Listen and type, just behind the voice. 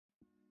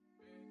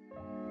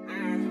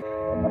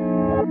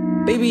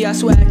Baby, I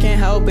swear I can't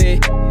help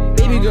it.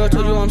 Baby girl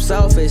told you I'm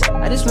selfish.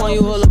 I just want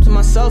you all up to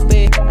myself,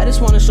 babe. I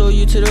just wanna show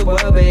you to the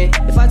world, babe.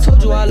 If I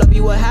told you I love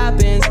you, what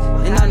happens?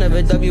 And I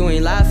never dub you,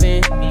 ain't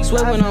laughing.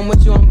 Swear when I'm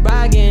with you, I'm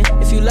bragging.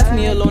 If you left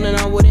me alone, then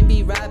I wouldn't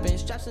be rapping.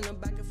 Straps in the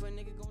back if a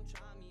nigga gon'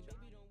 try me. Baby,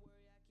 don't worry,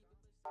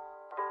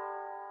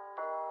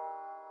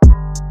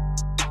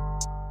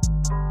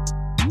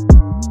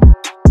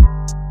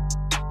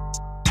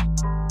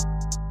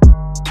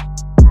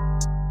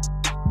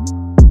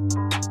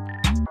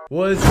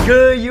 What's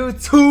good,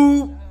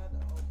 YouTube?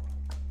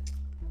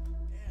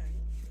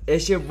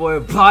 It's your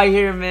boy Bly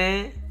here,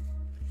 man,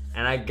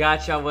 and I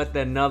got y'all with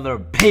another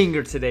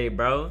banger today,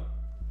 bro.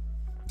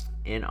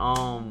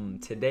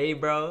 And today,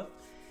 bro,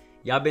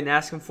 y'all been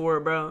asking for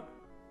it, bro.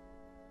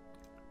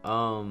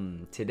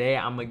 Today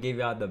I'm gonna give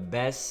y'all the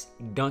best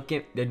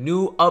the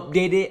new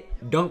updated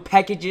dunk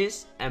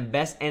packages and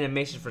best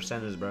animations for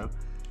centers, bro.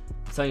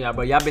 I'm telling y'all,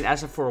 bro, y'all been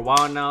asking for a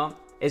while now.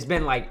 It's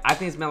been like, I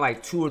think it's been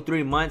like 2 or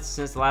 3 months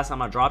since the last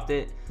time I dropped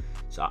it.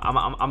 So I'm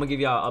gonna give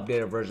y'all an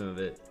updated version of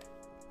it.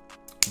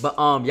 But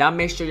y'all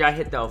make sure y'all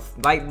hit the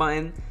like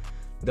button,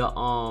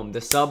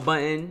 the sub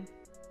button,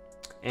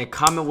 and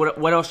comment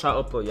what else should I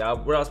upload, y'all.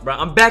 What else, bro?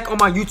 I'm back on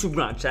my YouTube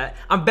grind, chat.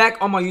 I'm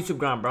back on my YouTube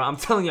grind, bro. I'm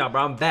telling y'all,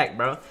 bro, I'm back,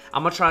 bro.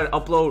 I'm gonna try to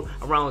upload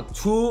around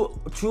two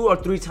or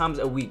 3 times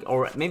a week,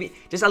 or maybe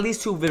just at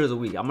least 2 videos a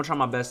week. I'm gonna try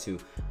my best to.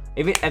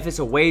 If it's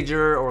a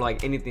wager or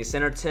like anything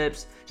center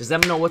tips, just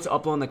let me know what to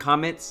upload in the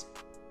comments.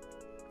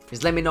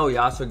 Just let me know,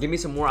 y'all. So give me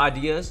some more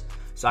ideas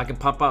so I can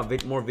pump out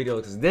more videos.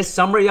 Because this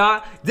summer,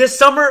 y'all,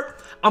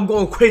 I'm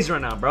going crazy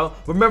right now, bro.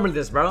 Remember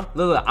this, bro.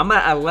 Look, I'm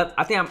at 11.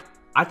 I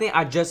think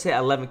I just hit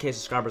 11K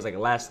subscribers like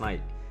last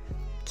night,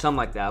 something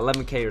like that,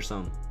 11K or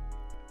something,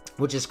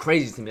 which is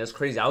crazy to me. That's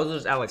crazy. I was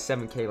just at like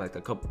 7K like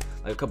a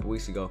couple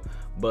weeks ago,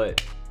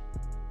 but.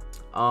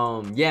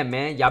 Yeah,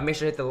 man, y'all make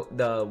sure to hit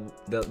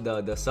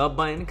the sub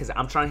button, because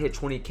I'm trying to hit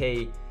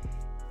 20K.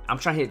 I'm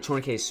trying to hit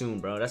 20K soon,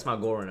 bro. That's my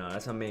goal right now.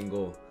 That's my main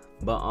goal.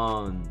 But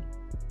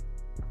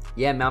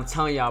yeah, man, I'm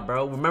telling y'all,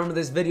 bro. Remember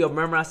this video?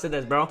 Remember I said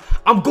this, bro?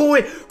 I'm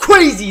going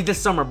crazy this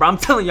summer, bro. I'm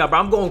telling y'all, bro.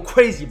 I'm going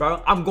crazy,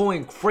 bro. I'm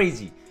going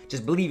crazy.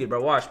 Just believe it,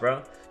 bro. Watch,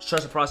 bro. Just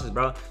trust the process,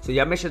 bro. So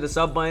y'all make sure the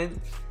sub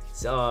button.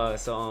 So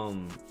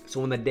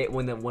when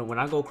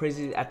I go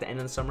crazy at the end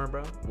of the summer,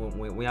 bro,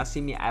 when y'all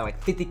see me at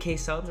like 50K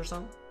subs or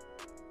something,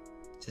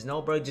 just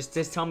know, bro. Just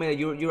tell me that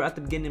you're at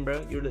the beginning,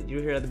 bro.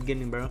 You're here at the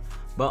beginning, bro.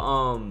 But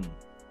I'm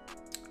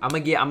gonna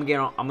get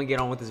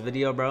on with this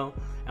video, bro.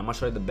 I'm gonna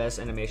show you the best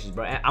animations,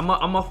 bro. And I'm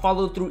gonna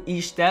follow through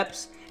each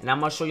steps, and I'm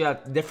gonna show you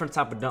different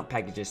type of dunk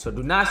packages. So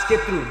do not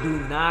skip through. Do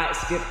not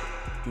skip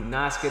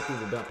through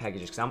the dunk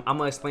packages, because I'm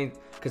gonna explain.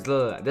 Because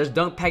look, there's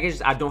dunk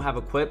packages I don't have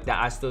equipped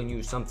that I still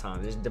use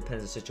sometimes. It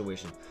depends on the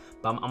situation.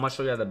 But I'm gonna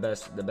show you the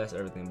best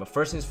everything. But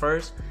first things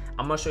first,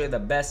 I'm gonna show you the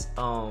best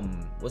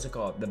what's it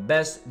called? The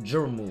best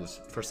dribble moves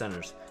for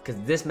centers, because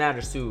this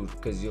matters too.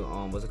 Because you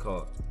what's it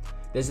called?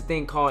 There's a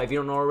thing called, if you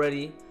don't know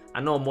already,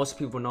 I know most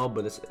people know,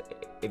 but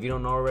if you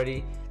don't know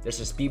already, there's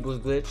a speed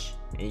boost glitch,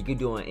 and you can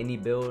do it on any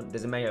build.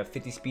 Doesn't matter,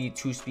 50 speed,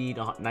 2 speed,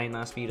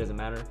 99 speed, doesn't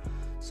matter.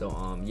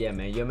 So yeah,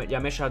 man,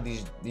 y'all make sure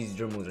these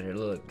dribble moves are here.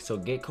 Look, so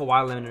get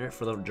Kawhi Leonard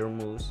for the dribble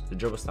moves, the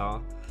dribble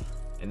style,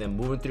 and then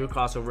moving through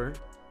crossover,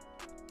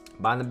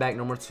 behind the back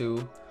number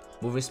 2,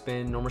 moving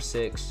spin number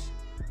 6,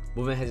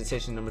 moving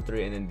hesitation number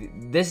 3, and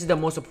then this is the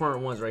most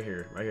important ones right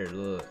here.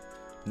 Look,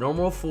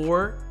 normal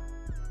 4.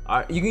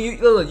 You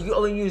can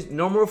only use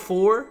normal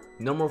 4,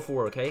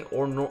 okay,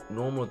 or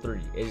normal 3.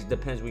 It just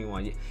depends what you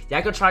want.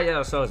 Y'all can try it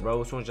yourselves, bro.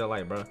 Which ones y'all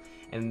like, bro?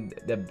 And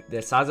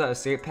the size of the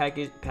escape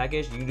package,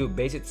 you can do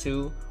basic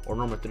 2 or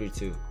normal 3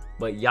 too.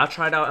 But y'all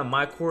try it out in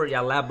my court.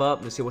 Y'all lab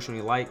up and see which one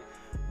you like.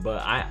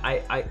 But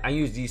I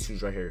use these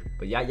 2s right here.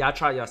 But y'all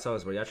try it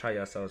yourselves, bro. Y'all try it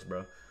yourselves,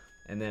 bro.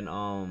 And then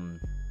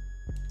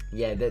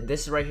yeah,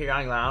 this is right here.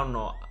 I don't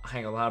know. I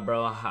ain't gonna lie,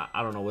 bro.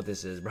 I don't know what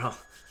this is, bro.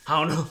 I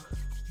don't know.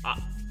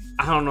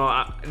 I don't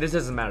know. This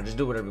doesn't matter. Just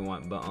do whatever you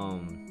want. But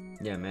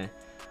yeah, man.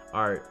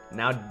 All right,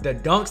 now the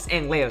dunks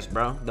and layups,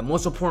 bro. The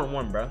most important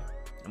one, bro.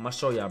 I'm gonna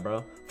show y'all,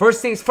 bro.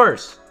 First things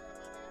first,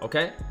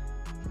 okay?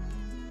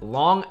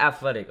 Long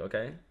athletic,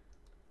 okay?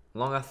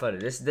 Long athletic.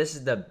 This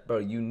is the, bro.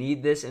 You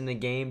need this in the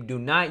game. Do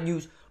not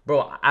use,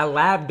 bro. I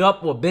labbed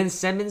up with Ben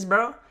Simmons,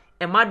 bro,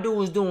 and my dude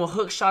was doing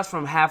hook shots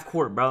from half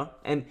court, bro.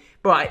 And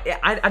bro,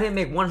 I didn't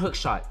make one hook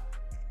shot.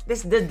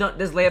 This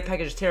layup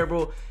package is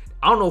terrible.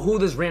 I don't know who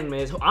this random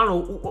is. I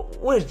don't know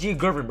what is G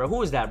Gervin, bro.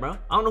 Who is that, bro?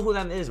 I don't know who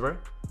that is, bro.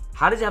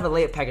 How does he have a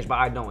layup package, but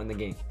I don't in the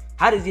game?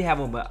 How does he have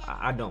one, but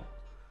I don't?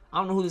 I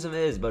don't know who this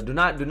is, but do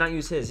not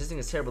use his. This thing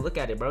is terrible. Look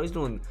at it, bro. He's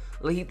doing.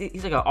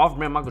 He's like an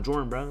off-brand Michael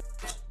Jordan, bro.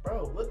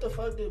 Bro, what the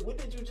fuck what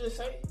did you just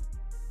say?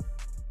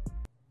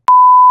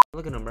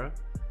 Look at him, bro.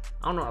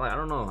 I don't know. Like, I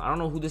don't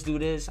know who this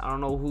dude is. I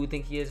don't know who you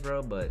think he is,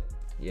 bro. But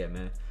yeah,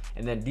 man.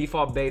 And then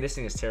default bay. This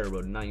thing is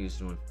terrible. Do not use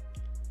this one.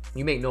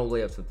 You make no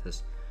layups with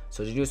this.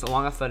 So just use a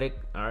long athletic.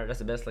 All right, that's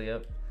the best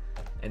layup.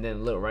 And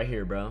then look right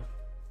here, bro.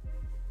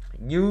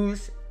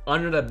 Use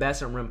under the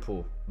basket rim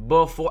pull.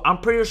 Before, I'm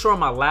pretty sure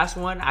my last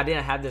one I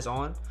didn't have this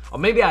on, or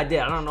maybe I did.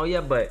 I don't know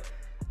yet, but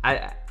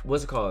I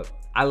what's it called?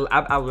 I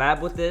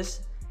lab with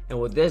this, and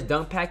with this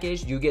dunk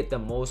package, you get the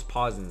most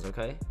posings,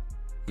 okay?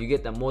 You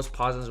get the most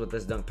posings with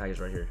this dunk package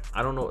right here.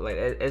 I don't know, like,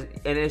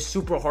 and it's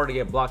super hard to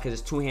get blocked because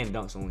it's 2-hand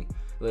dunks only.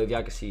 Look, if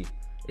y'all can see,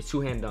 it's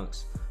 2-hand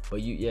dunks.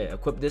 But yeah,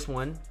 equip this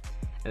one.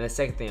 And the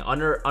second thing,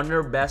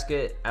 under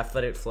basket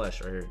athletic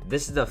flush right here.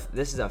 These are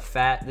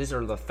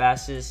the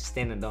fastest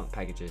stand and dunk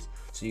packages.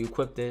 So you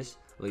equip this.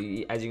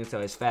 As you can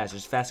tell, it's fast.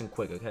 It's fast and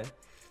quick, okay?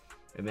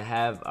 And then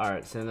have,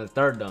 alright, so in the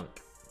third dunk,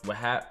 we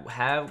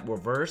have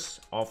reverse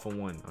off of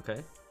 1,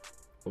 okay?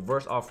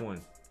 Reverse off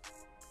 1.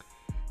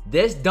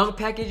 This dunk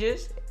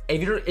packages,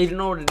 if you don't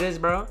know what it is,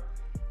 bro,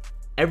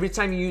 every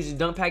time you use the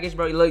dunk package,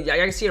 bro, look, y'all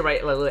can see it,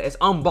 right? Look, it's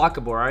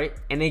unblockable, right?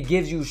 And it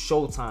gives you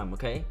showtime,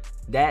 okay?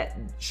 That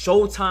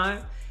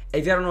showtime,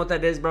 if y'all don't know what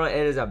that is, bro, it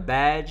is a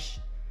badge.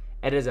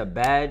 It is a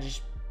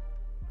badge.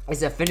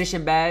 It's a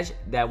finishing badge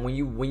that when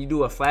you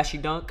do a flashy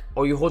dunk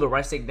or you hold the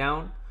right stick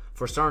down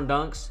for certain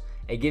dunks,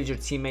 it gives your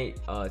teammate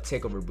a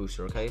takeover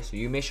booster, okay? So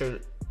you make sure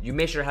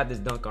to have this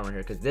dunk on right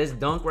here, because this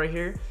dunk right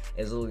here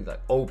is literally like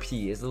OP.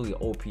 It's literally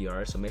OP, all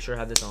right? So make sure to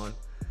have this on.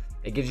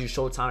 It gives you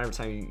showtime every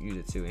time you use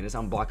it too, and it's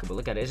unblockable.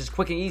 Look at it. It's just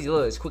quick and easy.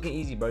 Look, it's quick and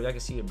easy, bro. Y'all can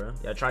see it, bro.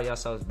 Y'all try it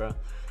yourselves, bro.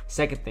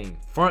 Second thing,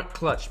 front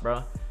clutch,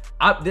 bro.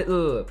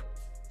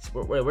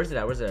 Where's it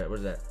at? Where's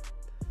that?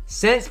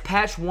 Since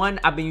patch 1,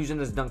 I've been using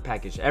this dunk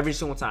package every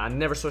single time. I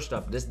never switched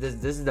up. This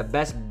is the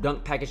best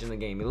dunk package in the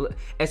game.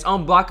 It's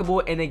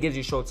unblockable and it gives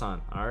you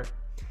showtime. All right.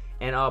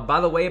 And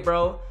by the way,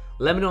 bro,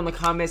 let me know in the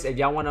comments if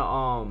y'all wanna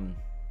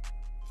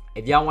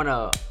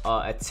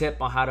a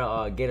tip on how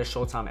to get a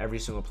showtime every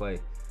single play.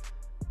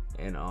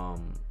 And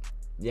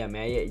yeah,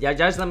 man, yeah,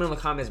 just let me know in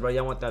the comments, bro.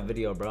 Y'all want that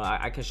video, bro?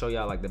 I can show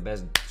y'all like the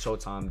best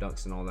showtime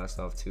dunks and all that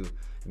stuff too,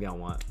 if y'all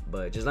want.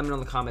 But just let me know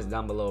in the comments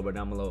down below,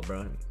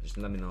 bro. Just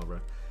let me know,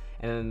 bro.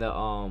 And then the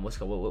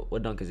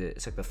what dunk is it?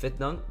 It's like the fifth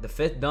dunk. The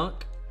fifth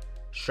dunk,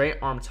 straight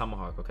arm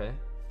tomahawk. Okay.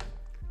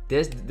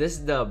 This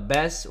is the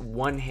best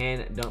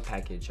one-hand dunk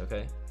package.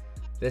 Okay.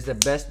 This is the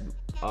best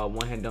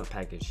one-hand dunk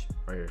package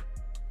right here.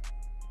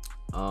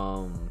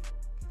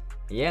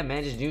 Yeah,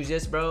 man, just use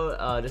this,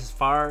 bro. This is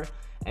fire.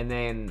 And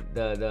then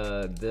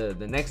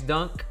the next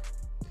dunk,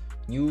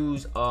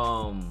 use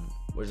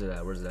where's it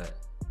at?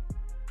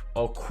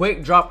 Oh,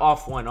 quick drop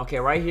off 1. Okay,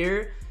 right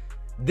here.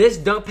 This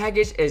dunk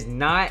package is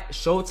not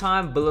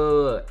showtime, but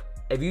look,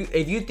 if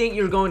you think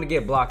you're going to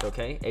get blocked,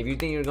 okay? If you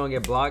think you're going to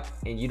get blocked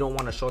and you don't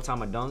want to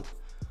showtime a dunk,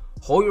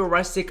 hold your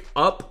right stick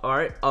up, all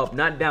right? Up,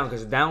 not down,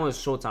 because down is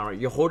showtime, right?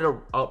 You hold it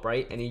up,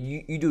 right? And then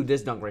you do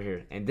this dunk right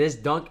here. And this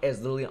dunk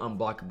is literally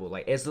unblockable.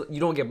 Like, you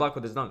don't get blocked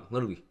with this dunk,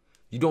 literally.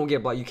 You don't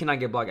get blocked. You cannot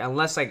get blocked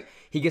unless, like,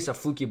 he gets a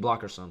fluky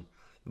block or something.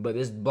 But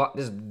this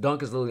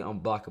dunk is literally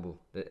unblockable.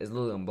 It's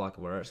literally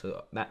unblockable, right?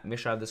 So make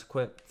sure I have this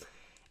equipped.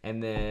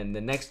 And then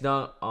the next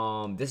dunk,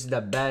 this is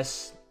the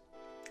best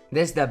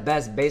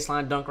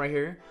baseline dunk right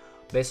here,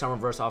 based on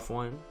reverse off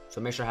 1.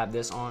 So make sure I have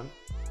this on.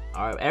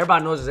 All right,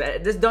 everybody knows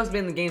this dunk's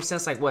been in the game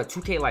since like what,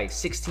 2K like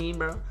 16,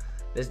 bro.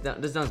 This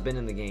dunk's been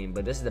in the game,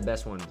 but this is the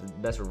best one, the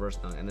best reverse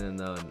dunk. And then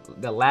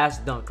the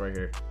last dunk right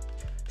here,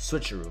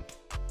 switcheroo.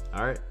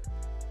 All right,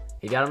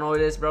 you gotta know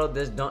what it is, bro.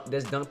 This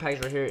dunk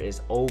package right here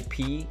is OP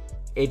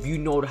if you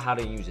know how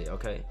to use it,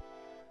 okay?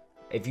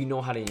 If you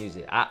know how to use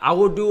it. I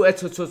will do a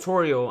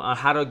tutorial on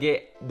how to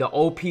get the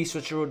OP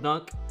switcheroo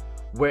dunk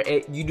where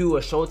you do a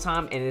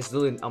showtime and it's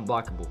literally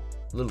unblockable.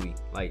 Literally,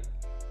 like,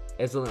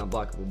 it's literally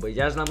unblockable. But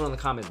y'all just let me know in the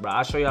comments, bro.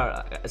 I'll show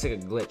y'all. It's like a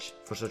glitch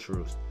for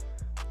switcheroos.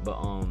 But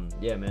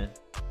yeah, man.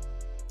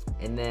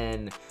 And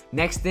then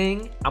next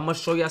thing, I'm gonna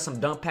show y'all some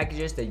dunk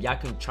packages that y'all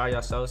can try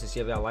yourselves to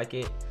see if y'all like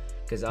it.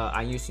 Cause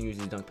I used to use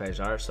these dunk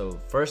packages. Alright, so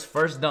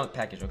first dunk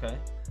package, okay?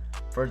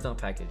 First dunk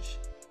package.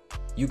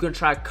 You can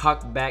try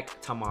cock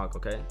back tomahawk,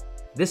 okay?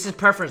 This is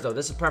preference though.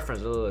 This is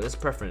preference. This is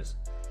preference.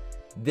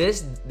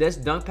 This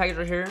dunk package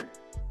right here.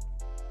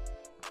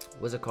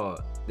 What's it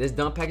called? This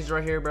dunk package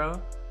right here,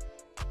 bro.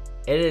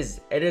 It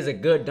is a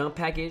good dunk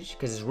package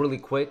because it's really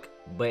quick,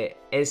 but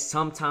it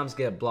sometimes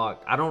get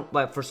blocked. I don't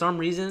like, for some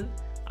reason,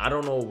 I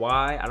don't know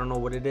why, I don't know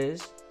what it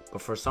is,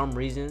 but for some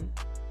reason,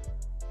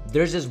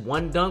 there's this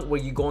one dunk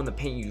where you go in the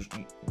paint,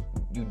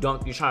 you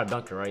dunk, you're trying to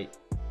dunk it, right?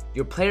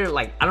 Your player,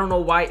 like, I don't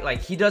know why,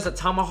 like, he does a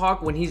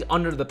tomahawk when he's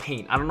under the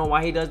paint. I don't know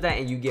why he does that,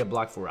 and you get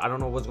blocked for it. I don't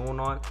know what's going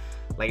on.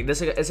 Like,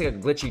 it's like a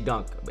glitchy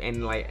dunk,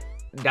 and like,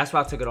 that's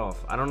why I took it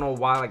off. I don't know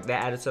why, like,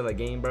 that added to the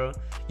game, bro.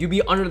 You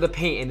be under the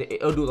paint, and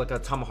it'll do like a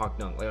tomahawk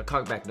dunk, like a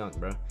cockback dunk,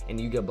 bro, and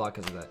you get blocked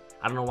because of that.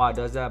 I don't know why it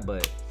does that,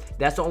 but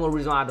that's the only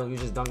reason why I don't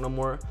use this dunk no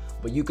more.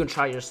 But you can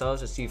try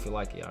yourselves to see if you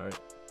like it, all right?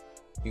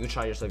 You can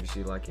try yourself to see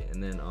if you like it.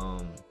 And then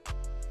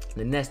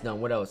the next dunk,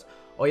 what else?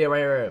 Oh yeah,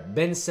 right.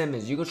 Ben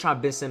Simmons. You can try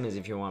Ben Simmons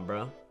if you want,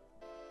 bro.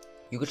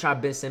 You can try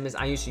Ben Simmons.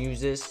 I used to use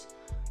this.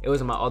 It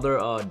was my other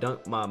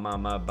dunk,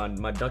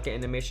 my dunking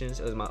animations.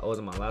 It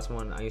was my last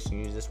one. I used to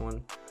use this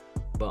one.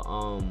 But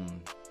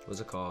what's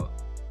it called?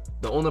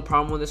 The only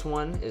problem with this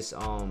one is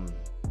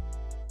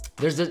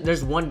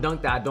there's one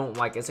dunk that I don't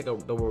like. It's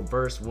like the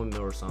reverse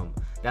windmill or something.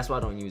 That's why I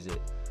don't use it.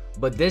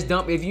 But this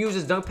dunk, if you use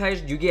this dunk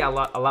package, you get a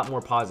lot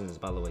more positives.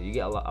 By the way, you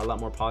get a lot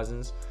more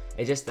positives.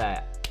 It's just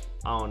that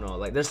I don't know.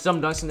 Like there's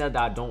some dunks in there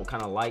that I don't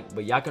kind of like,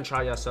 but y'all can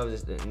try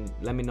yourselves and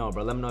let me know,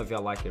 bro. Let me know if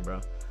y'all like it,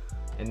 bro.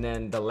 And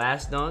then the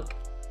last dunk,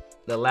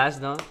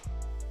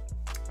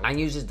 I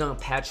use this dunk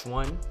patch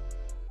 1.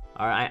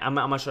 All right, I'm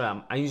gonna show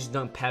you. I use this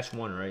dunk patch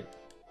 1, right?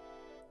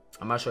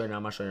 I'm gonna show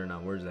you now.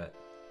 Where's that?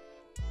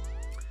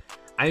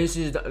 I used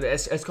to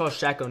use it's called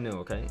Shaq O'Neal,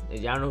 okay?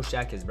 Y'all know who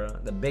Shaq is, bro.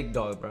 The big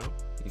dog, bro.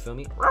 You feel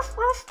me? Ruff,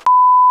 ruff.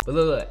 But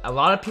look, a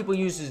lot of people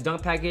use this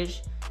dunk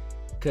package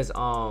because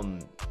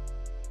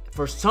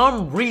for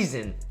some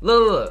reason,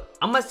 look,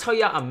 I'm gonna tell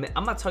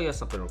y'all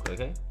something real quick,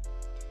 okay?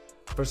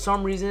 For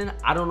some reason,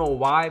 I don't know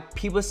why,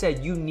 people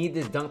said you need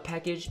this dunk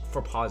package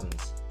for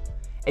pausings.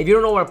 If you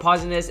don't know what a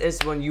pausing is,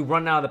 it's when you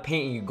run out of the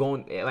paint and you go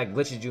in, it like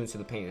glitches you into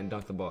the paint and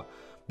dunk the ball.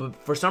 But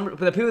for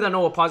the people that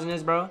know what pausing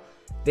is, bro,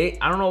 I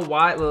don't know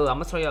why. Look, I'm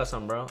gonna tell y'all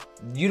something, bro.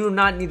 You do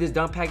not need this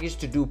dunk package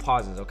to do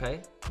pauses,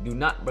 okay? Do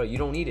not, bro. You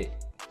don't need it.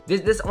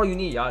 This is all you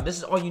need, y'all. This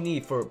is all you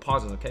need for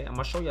pausing, okay? I'm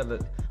gonna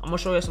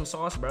show you some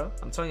sauce, bro.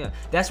 I'm telling you.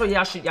 That's why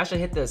y'all should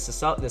hit the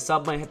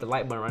sub button, hit the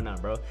like button right now,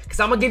 bro. Cause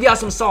I'm gonna give y'all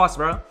some sauce,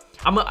 bro.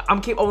 I'm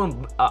gonna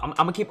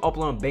keep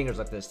uploading bangers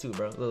like this too,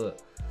 bro. Look.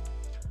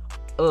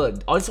 All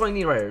this is what I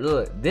need right here.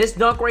 Look, this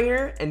dunk right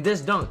here and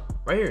this dunk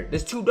right here.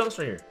 There's 2 dunks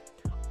right here.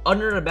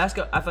 Under the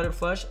basket athletic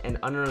flush and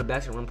under the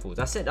basket rim pulls.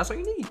 That's it. That's all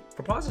you need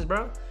for pauses,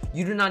 bro.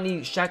 You do not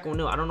need Shaq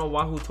O'Neal. I don't know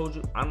who told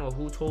you. I don't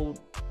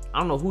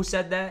know who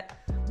said that,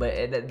 but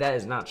that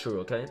is not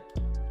true, okay?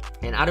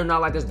 And I do not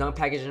like this dunk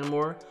package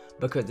anymore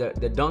because the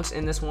dunks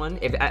in this one,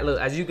 look,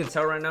 as you can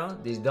tell right now,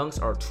 these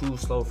dunks are too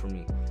slow for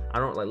me. I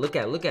don't like look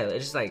at it.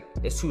 It's just like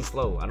it's too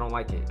slow. I don't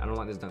like it. I don't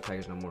like this dunk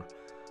package no more.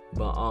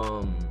 But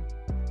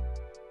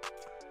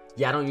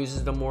yeah, I don't use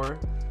this no more.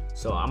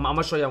 So I'm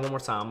gonna show you one more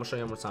time.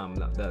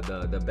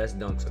 The best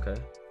dunks, okay?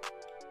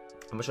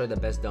 I'm gonna show you the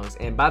best dunks.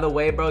 And by the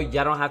way, bro,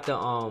 y'all don't have to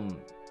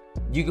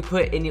you can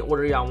put any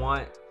order y'all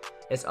want.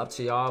 It's up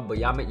to y'all, but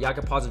y'all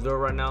can pause the video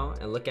right now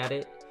and look at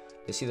it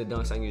to see the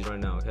dunks I use right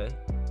now, okay?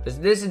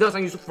 This is dunks I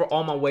use for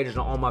all my wagers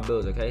and all my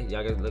builds, okay?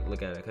 Y'all can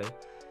look at it, okay?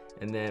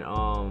 And then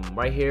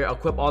right here,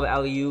 equip all the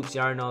alley-oops.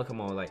 Y'all already know, come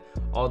on, like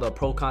all the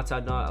pro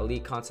contact dunk,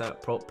 elite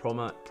contact,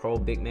 pro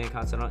big man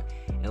contact dunk.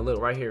 And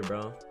look right here,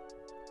 bro.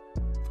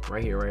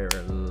 Right here.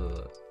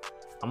 Ugh.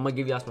 I'm gonna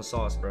give y'all some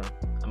sauce, bro.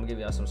 I'm gonna give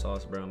you some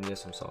sauce.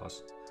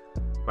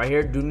 Right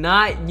here, do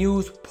not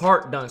use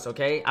part dunks,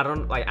 okay?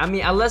 I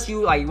mean, unless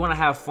you like want to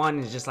have fun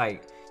and just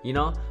like, you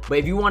know. But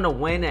if you want to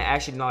win and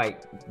actually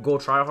like go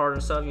try hard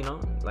and stuff, you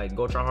know, like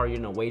go try hard, you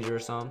know, wager or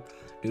something.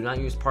 Do not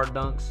use part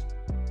dunks.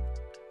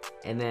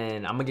 And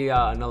then I'm gonna give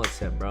y'all another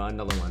tip, bro.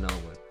 Another one.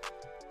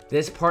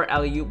 This part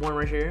alley-oop one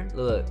right here.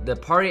 Look, the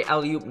party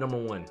alley-oop number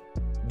 1.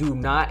 Do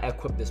not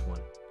equip this one.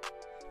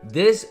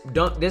 This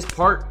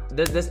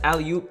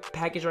alley-oop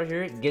package right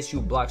here gets you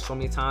blocked so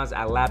many times.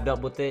 I labbed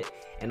up with it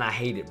and I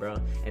hate it, bro.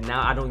 And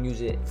now I don't use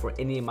it for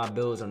any of my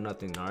builds or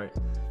nothing. All right.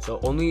 So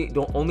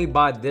don't only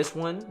buy this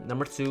one,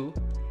 number 2,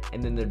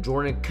 and then the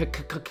Jordan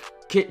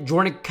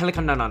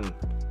Kalikanan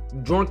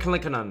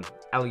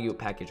alley-oop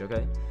package.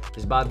 Okay.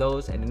 Just buy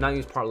those and do not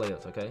use part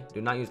layups. Okay.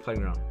 Do not use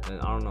playground. And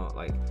I don't know,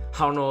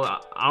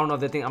 if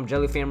they think I'm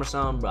jelly fam or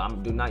something,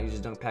 but do not use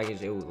this dunk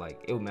package. It would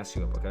mess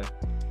you up. Okay.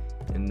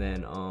 And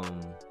then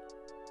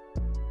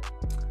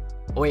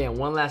oh yeah,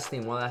 one last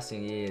thing,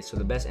 yeah. So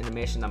the best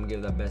animation, I'm gonna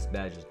give the best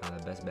badges, I'm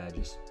gonna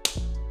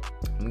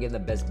give the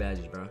best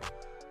badges, bro.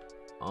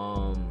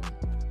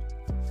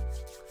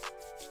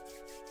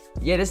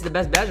 Yeah, this is the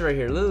best badge right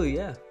here, literally,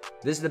 yeah.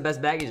 This is the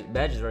best badges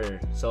right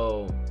here.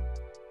 So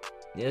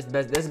yeah,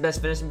 this is the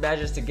best finishing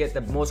badges to get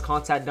the most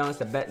contact dunks,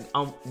 the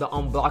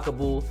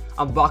unblockable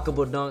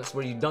dunks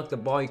where you dunk the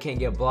ball, you can't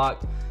get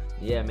blocked.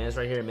 Yeah, man, it's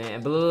right here, man.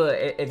 And look,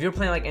 if you're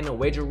playing like in the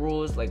wager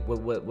rules, like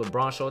with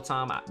Bronze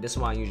Showtime, this is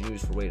why I usually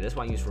use for wagers. That's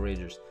why I use for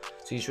wagers.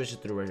 So you switch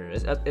it through right here.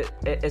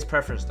 It's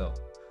preference though.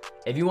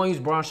 If you want to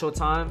use Bronze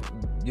Showtime,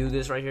 do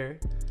this right here,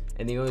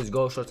 and then you always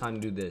Gold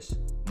Showtime, do this.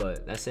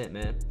 But that's it,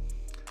 man.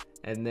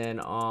 And then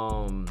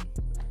y'all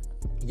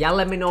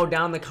let me know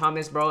down in the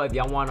comments, bro, if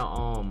y'all wanna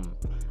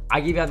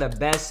I give y'all the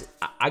best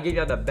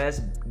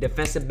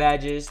defensive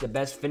badges, the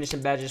best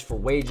finishing badges for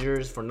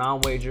wagers, for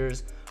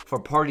non-wagers, for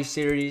party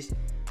series.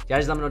 Y'all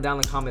just let me know down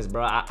in the comments,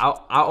 bro.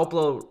 I'll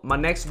upload my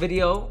next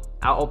video.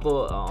 I'll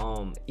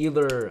upload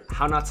either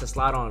how not to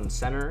slide on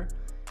center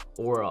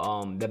or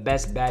the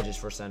best badges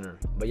for center.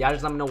 But y'all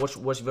just let me know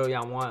which video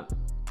y'all want.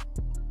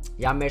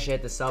 Y'all make sure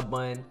hit the sub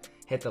button,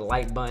 hit the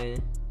like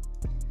button,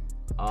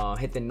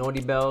 hit the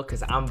naughty bell,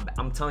 cause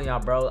I'm telling y'all,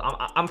 bro.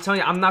 I'm telling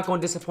you, I'm not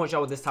gonna disappoint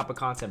y'all with this type of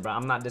content, bro.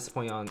 I'm not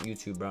disappointing y'all on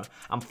YouTube, bro.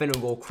 I'm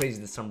finna go crazy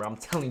this summer. I'm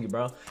telling you,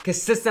 bro.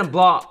 Consistent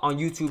blog on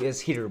YouTube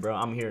is here, bro.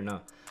 I'm here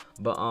now.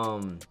 But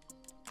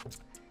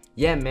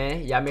yeah,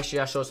 man. Y'all make sure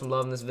y'all show some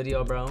love in this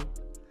video, bro.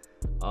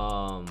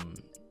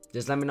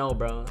 Just let me know,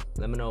 bro.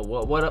 Let me know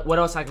what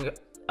else I can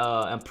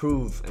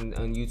improve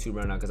on YouTube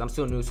right now, because I'm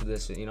still new to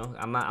this, you know.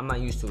 I'm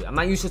not used to it. I'm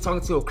not used to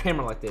talking to a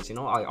camera like this, you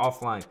know, like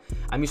offline.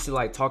 I'm used to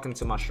like talking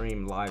to my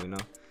stream live, you know.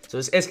 So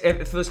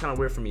it feels kind of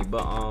weird for me.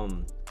 But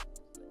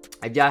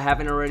if y'all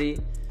haven't already,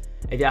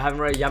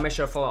 y'all make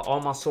sure to follow all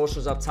my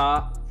socials up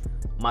top.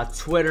 My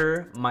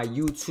Twitter, my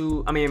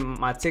YouTube,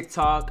 my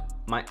TikTok,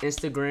 my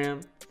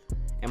Instagram,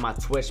 and my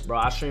Twitch, bro.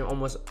 I stream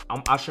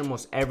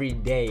almost every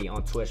day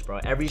on Twitch, bro.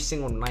 Every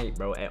single night,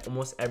 bro.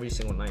 Almost every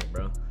single night,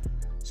 bro.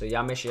 So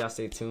y'all make sure y'all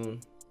stay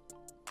tuned.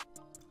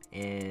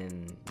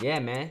 And yeah,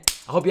 man.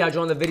 I hope y'all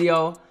enjoyed the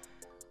video.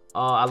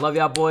 I love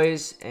y'all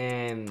boys.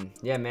 And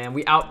yeah, man.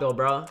 We out though,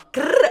 bro.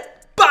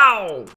 Bow!